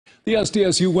The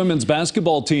SDSU women's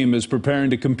basketball team is preparing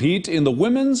to compete in the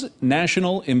Women's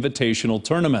National Invitational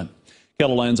Tournament.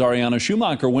 Kettleland's Ariana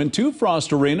Schumacher went to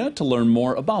Frost Arena to learn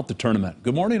more about the tournament.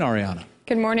 Good morning, Ariana.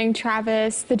 Good morning,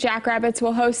 Travis. The Jackrabbits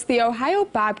will host the Ohio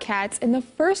Bobcats in the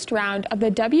first round of the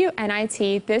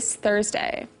WNIT this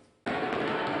Thursday.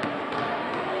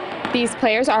 These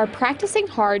players are practicing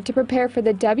hard to prepare for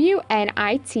the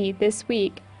WNIT this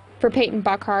week. For Peyton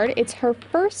Buckhard, it's her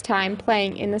first time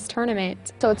playing in this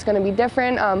tournament. So it's going to be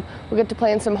different. We'll get to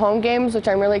play in some home games, which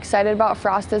I'm really excited about.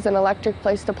 Frost is an electric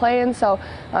place to play in, so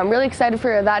I'm really excited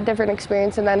for that different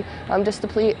experience and then just to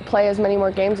play as many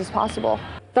more games as possible.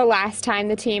 The last time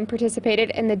the team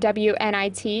participated in the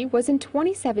WNIT was in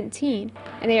 2017,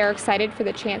 and they are excited for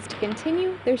the chance to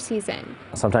continue their season.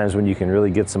 Sometimes when you can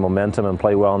really get some momentum and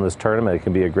play well in this tournament, it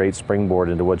can be a great springboard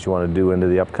into what you want to do into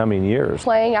the upcoming years.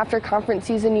 Playing after conference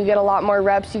season, you get a lot more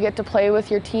reps, you get to play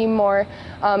with your team more,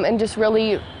 and just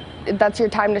really that's your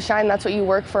time to shine. That's what you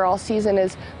work for all season,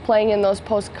 is playing in those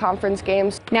post-conference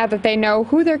games. Now that they know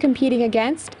who they're competing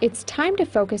against, it's time to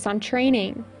focus on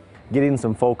training. Getting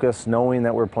some focus, knowing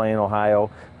that we're playing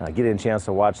Ohio, getting a chance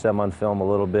to watch them on film a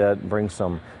little bit, bring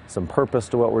some purpose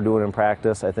to what we're doing in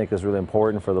practice, I think is really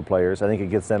important for the players. I think it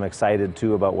gets them excited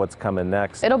too about what's coming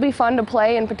next. It'll be fun to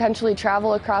play and potentially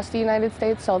travel across the United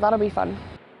States, so that'll be fun.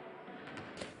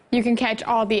 You can catch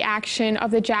all the action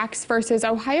of the Jacks versus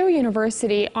Ohio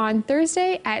University on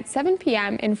Thursday at 7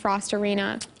 p.m. in Frost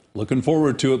Arena. Looking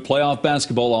forward to it. Playoff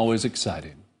basketball, always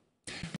exciting.